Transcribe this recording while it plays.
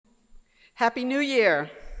Happy New Year.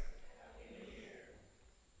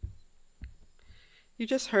 You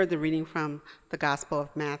just heard the reading from the Gospel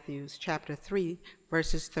of Matthew, chapter 3,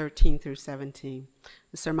 verses 13 through 17.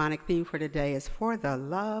 The sermonic theme for today is for the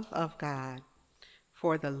love of God.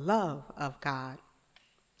 For the love of God.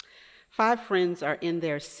 5 friends are in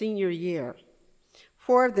their senior year.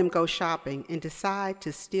 4 of them go shopping and decide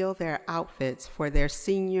to steal their outfits for their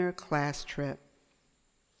senior class trip.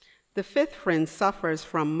 The 5th friend suffers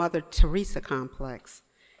from Mother Teresa complex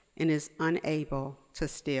and is unable to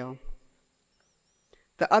steal.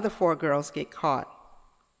 The other 4 girls get caught,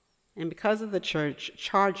 and because of the church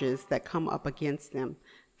charges that come up against them,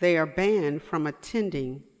 they are banned from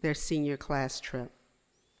attending their senior class trip.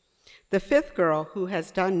 The 5th girl, who has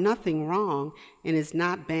done nothing wrong and is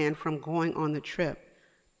not banned from going on the trip,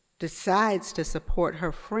 decides to support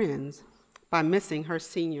her friends by missing her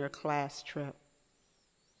senior class trip.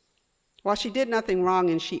 While she did nothing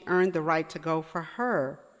wrong and she earned the right to go, for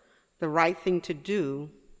her, the right thing to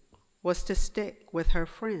do was to stick with her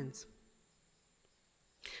friends.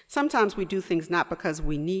 Sometimes we do things not because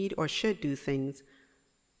we need or should do things,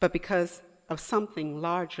 but because of something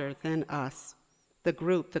larger than us, the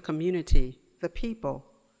group, the community, the people.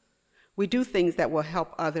 We do things that will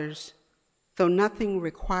help others, though nothing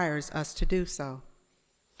requires us to do so.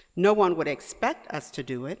 No one would expect us to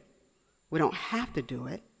do it. We don't have to do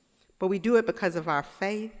it. But we do it because of our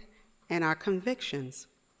faith and our convictions.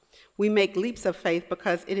 We make leaps of faith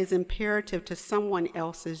because it is imperative to someone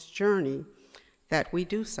else's journey that we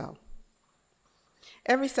do so.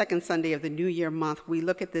 Every second Sunday of the New Year month, we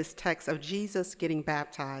look at this text of Jesus getting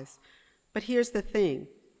baptized. But here's the thing.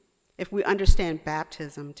 If we understand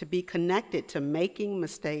baptism to be connected to making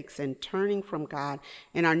mistakes and turning from God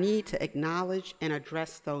and our need to acknowledge and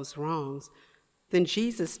address those wrongs, then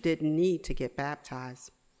Jesus didn't need to get baptized.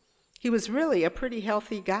 He was really a pretty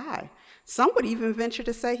healthy guy. Some would even venture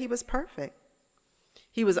to say he was perfect.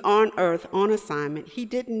 He was on earth on assignment. He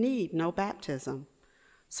didn't need no baptism.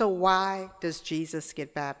 So why does Jesus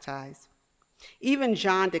get baptized? Even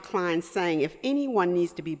John declined, saying, if anyone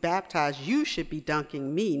needs to be baptized, you should be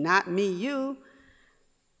dunking me, not me, you.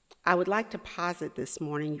 I would like to posit this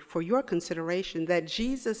morning for your consideration that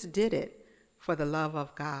Jesus did it for the love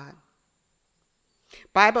of God.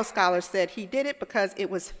 Bible scholars said he did it because it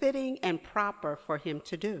was fitting and proper for him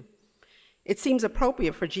to do. It seems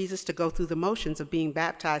appropriate for Jesus to go through the motions of being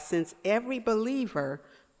baptized since every believer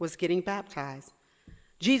was getting baptized.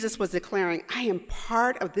 Jesus was declaring, I am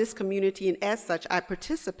part of this community, and as such, I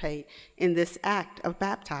participate in this act of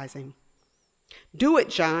baptizing. Do it,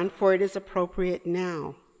 John, for it is appropriate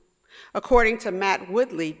now. According to Matt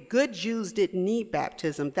Woodley, good Jews didn't need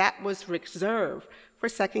baptism. That was reserved for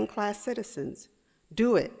second-class citizens.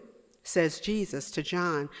 Do it, says Jesus to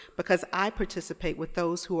John, because I participate with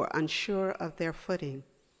those who are unsure of their footing.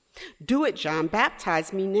 Do it, John,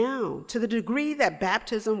 baptize me now. To the degree that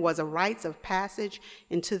baptism was a rite of passage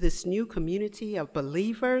into this new community of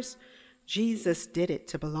believers, Jesus did it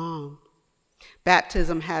to belong.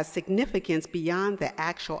 Baptism has significance beyond the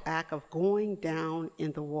actual act of going down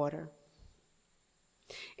in the water.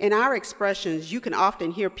 In our expressions, you can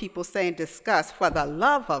often hear people say and discuss, for the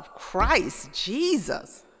love of Christ,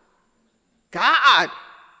 Jesus, God.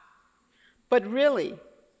 But really,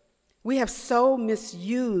 we have so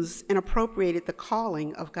misused and appropriated the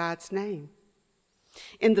calling of God's name.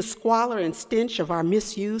 In the squalor and stench of our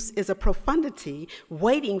misuse is a profundity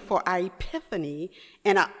waiting for our epiphany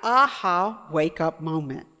and an aha wake-up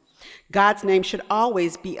moment. God's name should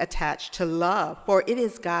always be attached to love, for it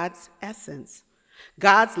is God's essence.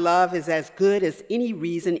 God's love is as good as any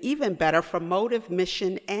reason, even better for motive,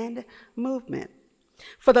 mission, and movement.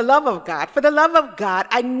 For the love of God,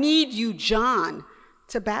 I need you, John,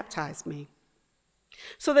 to baptize me.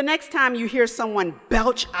 So the next time you hear someone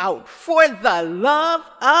belch out, for the love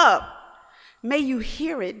of, may you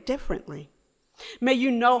hear it differently. May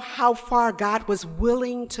you know how far God was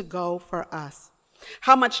willing to go for us,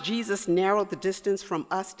 how much Jesus narrowed the distance from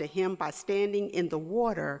us to him by standing in the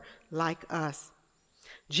water like us.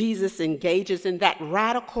 Jesus engages in that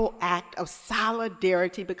radical act of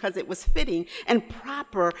solidarity because it was fitting and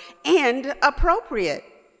proper and appropriate.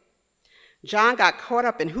 John got caught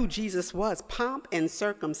up in who Jesus was, pomp and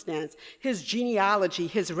circumstance, his genealogy,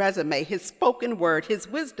 his resume, his spoken word, his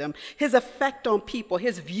wisdom, his effect on people.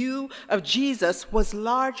 His view of Jesus was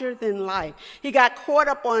larger than life. He got caught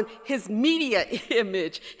up on his media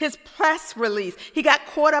image, his press release. He got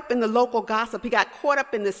caught up in the local gossip. He got caught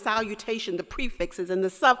up in the salutation, the prefixes and the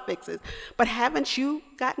suffixes. But haven't you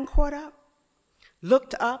gotten caught up,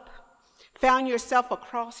 looked up, Found yourself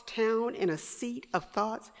across town in a seat of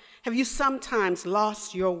thoughts? Have you sometimes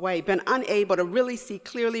lost your way, been unable to really see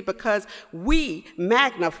clearly because we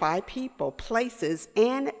magnify people, places,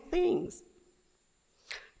 and things?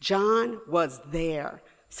 John was there.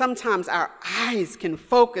 Sometimes our eyes can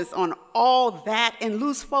focus on all that and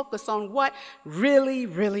lose focus on what really,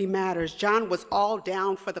 really matters. John was all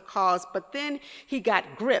down for the cause, but then he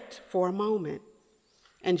got gripped for a moment.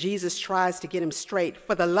 And Jesus tries to get him straight.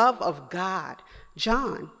 For the love of God,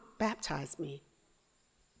 John, baptize me.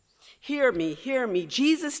 Hear me, hear me.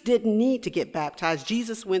 Jesus didn't need to get baptized.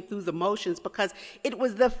 Jesus went through the motions because it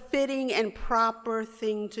was the fitting and proper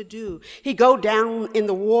thing to do. He go down in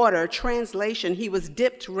the water. Translation, he was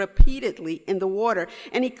dipped repeatedly in the water,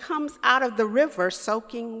 and he comes out of the river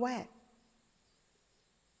soaking wet.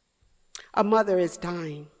 A mother is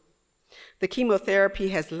dying. The chemotherapy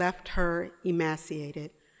has left her emaciated.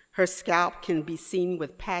 Her scalp can be seen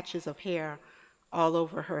with patches of hair all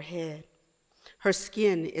over her head. Her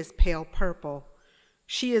skin is pale purple.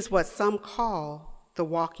 She is what some call the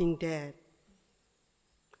walking dead.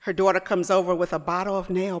 Her daughter comes over with a bottle of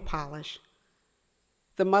nail polish.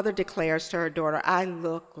 The mother declares to her daughter, "I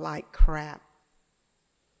look like crap."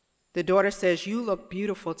 The daughter says, "You look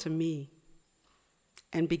beautiful to me,"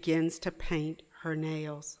 and begins to paint her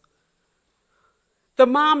nails. The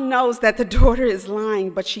mom knows that the daughter is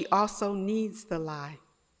lying, but she also needs the lie.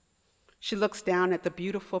 She looks down at the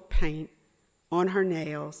beautiful paint on her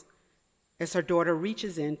nails as her daughter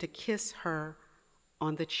reaches in to kiss her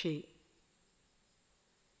on the cheek.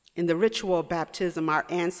 In the ritual of baptism, our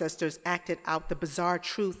ancestors acted out the bizarre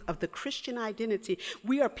truth of the Christian identity.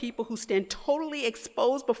 We are people who stand totally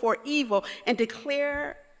exposed before evil and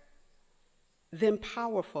declare them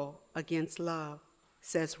powerful against love,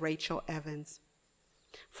 says Rachel Evans.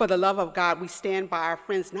 For the love of God, we stand by our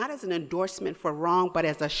friends not as an endorsement for wrong, but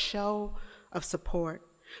as a show of support.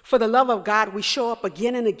 For the love of God, we show up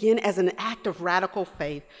again and again as an act of radical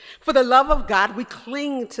faith. For the love of God, we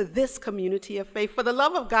cling to this community of faith. For the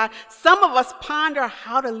love of God, some of us ponder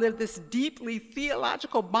how to live this deeply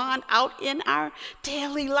theological bond out in our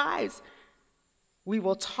daily lives. We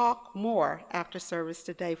will talk more after service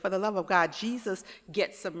today. For the love of God, Jesus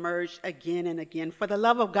gets submerged again and again. For the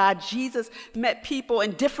love of God, Jesus met people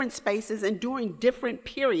in different spaces and during different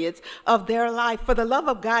periods of their life. For the love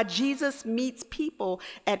of God, Jesus meets people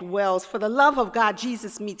at wells. For the love of God,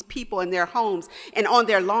 Jesus meets people in their homes and on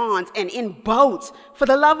their lawns and in boats. For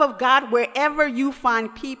the love of God, wherever you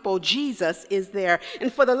find people, Jesus is there.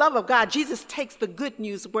 And for the love of God, Jesus takes the good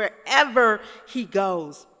news wherever he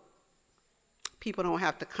goes. People don't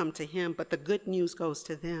have to come to him, but the good news goes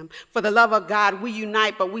to them. For the love of God, we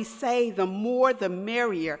unite, but we say the more the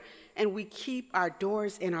merrier, and we keep our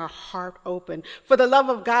doors and our heart open. For the love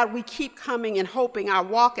of God, we keep coming and hoping our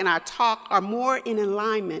walk and our talk are more in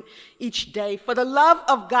alignment each day. For the love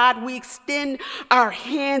of God, we extend our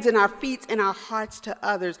hands and our feet and our hearts to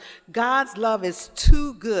others. God's love is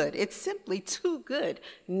too good. It's simply too good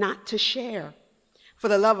not to share. For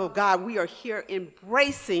the love of God, we are here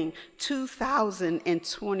embracing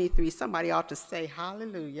 2023. Somebody ought to say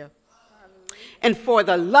hallelujah. And for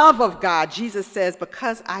the love of God, Jesus says,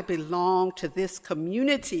 because I belong to this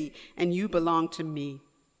community and you belong to me,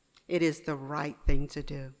 it is the right thing to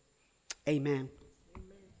do. Amen.